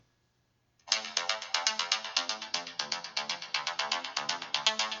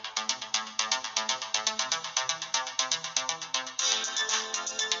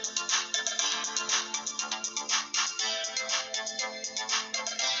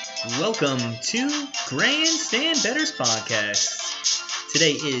Welcome to Grandstand Betters Podcast.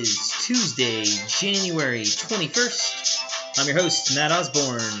 Today is Tuesday, January 21st. I'm your host, Matt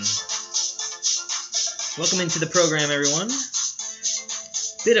Osborne. Welcome into the program, everyone.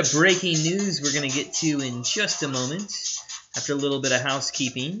 Bit of breaking news we're going to get to in just a moment after a little bit of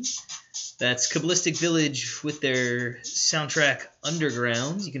housekeeping. That's Kabbalistic Village with their soundtrack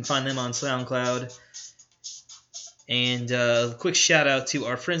Underground. You can find them on SoundCloud. And a quick shout out to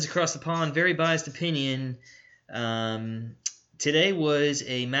our friends across the pond, Very Biased Opinion. Today was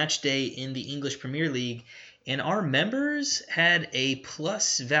a match day in the English Premier League, and our members had a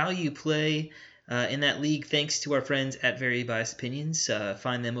plus value play in that league thanks to our friends at Very Biased Opinions.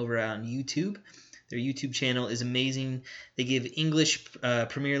 Find them over on YouTube. Their YouTube channel is amazing. They give English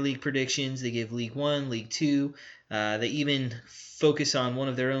Premier League predictions. They give League One, League Two. They even focus on one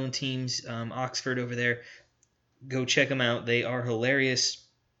of their own teams, Oxford over there. Go check them out. They are hilarious,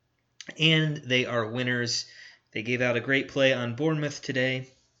 and they are winners. They gave out a great play on Bournemouth today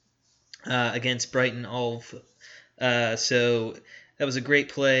against Brighton. So that was a great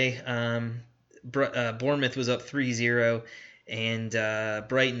play. Bournemouth was up 3-0, and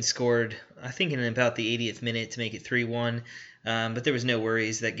Brighton scored, I think, in about the 80th minute to make it 3-1. But there was no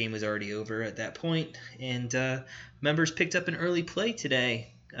worries. That game was already over at that point, and members picked up an early play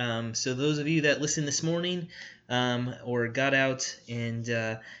today. So those of you that listened this morning or got out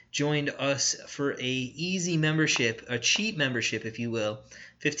and joined us for a easy membership, a cheap membership, if you will,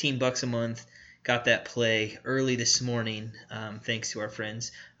 $15 a month, got that play early this morning, thanks to our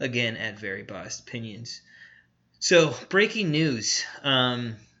friends, again, at Very Biased Opinions. So, breaking news.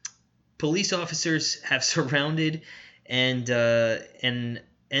 Police officers have surrounded and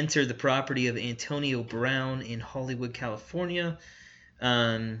entered the property of Antonio Brown in Hollywood, California,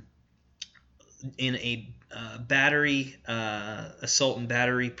 in a assault and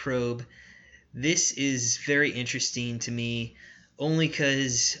battery probe. This is very interesting to me, only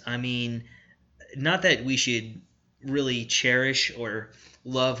because, not that we should really cherish or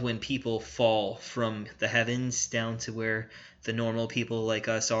love when people fall from the heavens down to where the normal people like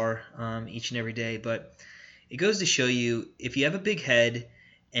us are each and every day, but it goes to show you, if you have a big head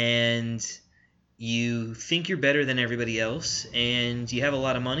and you think you're better than everybody else and you have a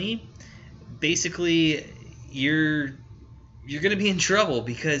lot of money, basically you're going to be in trouble,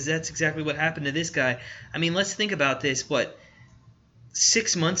 because that's exactly what happened to this guy. Let's think about this.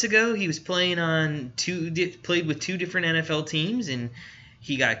 6 months ago he was played with two different NFL teams, and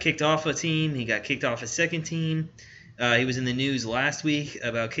he got kicked off a team. He got kicked off a second team. He was in the news last week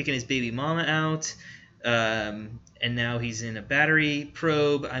about kicking his baby mama out. And now he's in a battery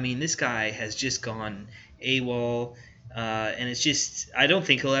probe. This guy has just gone AWOL. And it's just, I don't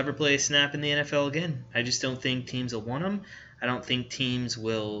think he'll ever play a snap in the NFL again. I just don't think teams will want him. I don't think teams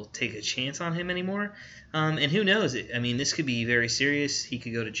will take a chance on him anymore. And who knows? This could be very serious. He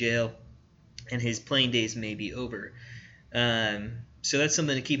could go to jail, and his playing days may be over. So that's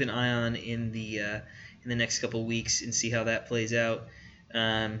something to keep an eye on in the next couple of weeks and see how that plays out.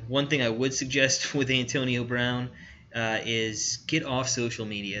 One thing I would suggest with Antonio Brown is get off social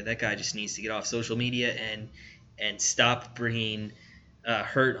media. That guy just needs to get off social media and stop bringing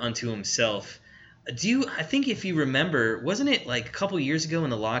hurt onto himself. I think if you remember, wasn't it like a couple years ago in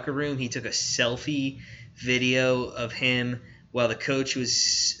the locker room, he took a selfie video of him while the coach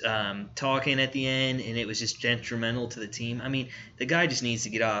was talking at the end, and it was just detrimental to the team? The guy just needs to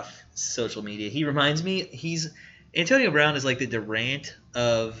get off social media. He reminds me, Antonio Brown is like the Durant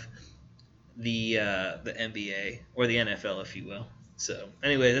of the NBA, or the NFL, if you will. So,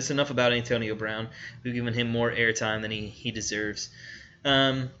 anyway, that's enough about Antonio Brown. We've given him more airtime than he deserves.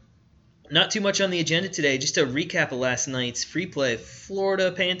 Not too much on the agenda today. Just a recap of last night's free play.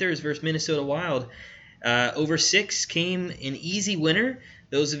 Florida Panthers versus Minnesota Wild. Over 6 came an easy winner.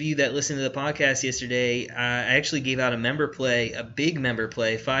 Those of you that listened to the podcast yesterday, I actually gave out a big member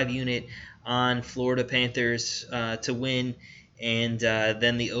play, 5-unit on Florida Panthers to win, and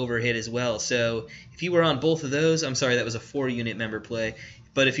then the over hit as well. So if you were on both of those, I'm sorry, that was a 4-unit member play,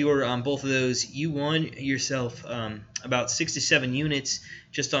 but if you were on both of those, you won yourself about 6 to 7 units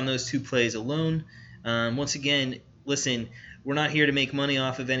just on those 2 plays alone. Once again, listen, we're not here to make money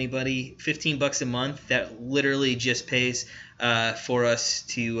off of anybody. $15 a month, that literally just pays for us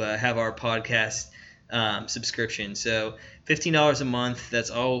to have our podcast subscription. So $15 a month,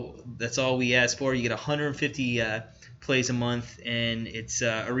 that's all we ask for. You get 150 plays a month, and it's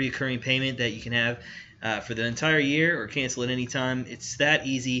a reoccurring payment that you can have for the entire year or cancel at any time. It's that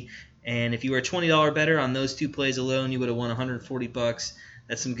easy. And if you were a $20 better on those 2 plays alone, you would have won $140.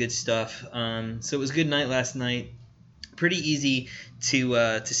 That's some good stuff. So it was a good night last night. pretty easy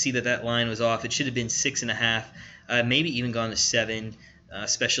to see that line was off. It should have been 6.5, maybe even gone to 7,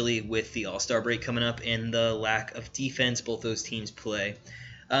 especially with the All-Star break coming up and the lack of defense both those teams play.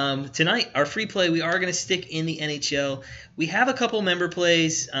 Tonight, our free play, we are going to stick in the NHL. We have a couple member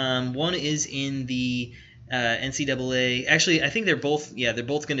plays. One is in the NCAA. Actually, I think they're both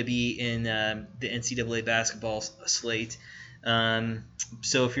going to be in the NCAA basketball slate.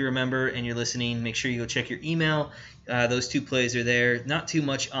 So if you remember and you're listening, make sure you go check your email. Those 2 plays are there. Not too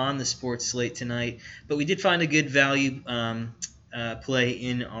much on the sports slate tonight, but we did find a good value play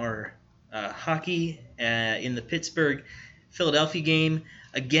in our hockey in the Pittsburgh-Philadelphia game.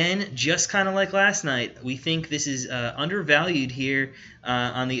 Again, just kind of like last night, we think this is undervalued here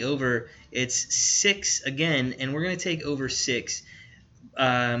on the over. It's 6 again, and we're going to take over 6.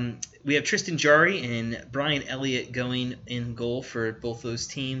 We have Tristan Jarry and Brian Elliott going in goal for both those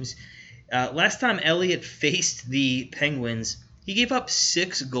teams. Last time Elliott faced the Penguins, he gave up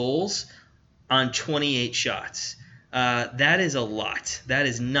 6 goals on 28 shots. That is a lot. That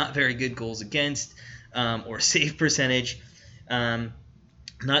is not very good goals against or save percentage.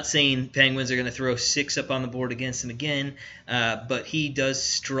 Not saying Penguins are going to throw 6 up on the board against him again, but he does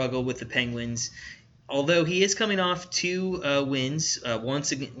struggle with the Penguins. Although he is coming off 2 wins,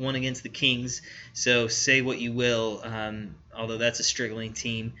 one against the Kings, so say what you will, although that's a struggling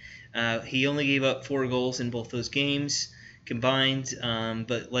team. He only gave up 4 goals in both those games combined,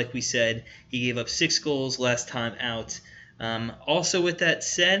 but like we said, he gave up 6 goals last time out. Also with that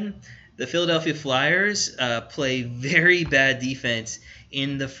said, the Philadelphia Flyers play very bad defense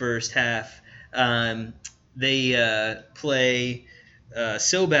in the first half. They play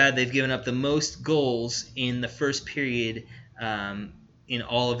so bad they've given up the most goals in the first period in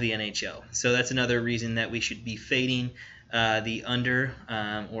all of the NHL. So that's another reason that we should be fading the under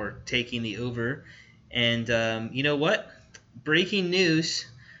or taking the over. And you know what? Breaking news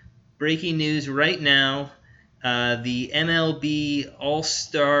right now. The MLB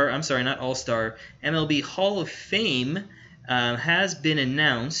MLB Hall of Fame has been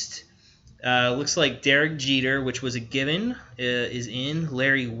announced. Looks like Derek Jeter, which was a given, is in.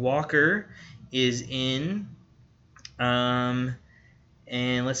 Larry Walker is in. And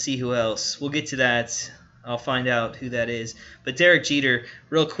let's see who else. We'll get to that. I'll find out who that is. But Derek Jeter,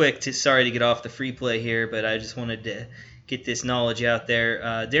 real quick, sorry to get off the free play here, but I just wanted to get this knowledge out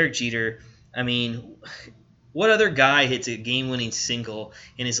there. Derek Jeter, I mean, what other guy hits a game-winning single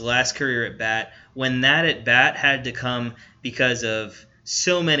in his last career at bat when that at bat had to come because of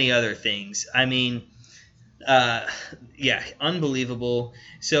so many other things? I mean, unbelievable.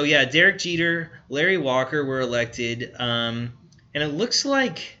 So, yeah, Derek Jeter, Larry Walker were elected, and it looks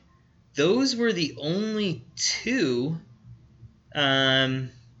like those were the only 2,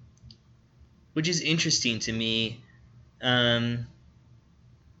 which is interesting to me.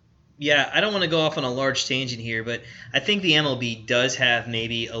 Yeah, I don't want to go off on a large tangent here, but I think the MLB does have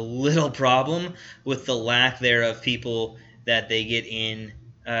maybe a little problem with the lack there of people that they get in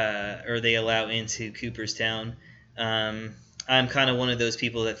or they allow into Cooperstown. I'm kind of one of those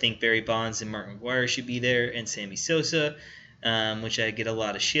people that think Barry Bonds and Mark McGwire should be there and Sammy Sosa, which I get a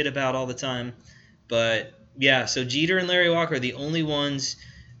lot of shit about all the time. But, yeah, so Jeter and Larry Walker are the only ones.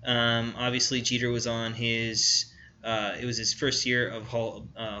 Obviously, Jeter was on his... it was his first year of Hall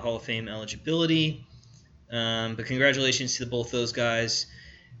of Fame eligibility. But congratulations to both those guys.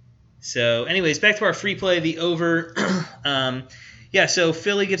 So, anyways, back to our free play, the over. So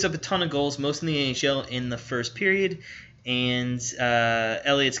Philly gives up a ton of goals, most in the NHL, in the first period. And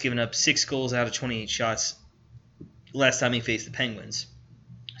Elliott's given up 6 goals out of 28 shots last time he faced the Penguins.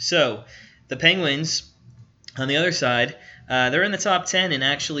 So, the Penguins, on the other side, they're in the top 10 in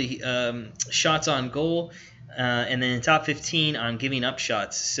actually shots on goal. And then top 15 on giving up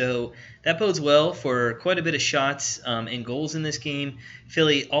shots. So that bodes well for quite a bit of shots and goals in this game.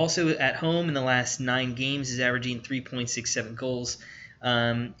 Philly also at home in the last 9 games is averaging 3.67 goals.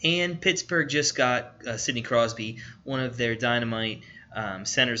 And Pittsburgh just got Sidney Crosby, one of their dynamite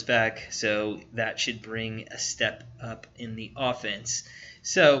centers back. So that should bring a step up in the offense.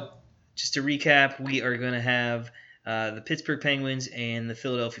 So just to recap, we are going to have the Pittsburgh Penguins and the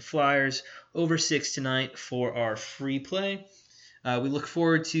Philadelphia Flyers over 6 tonight for our free play. We look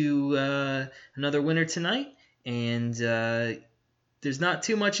forward to another winner tonight, and there's not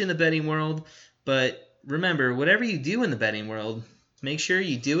too much in the betting world, but remember, whatever you do in the betting world, make sure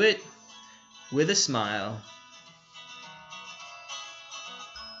you do it with a smile.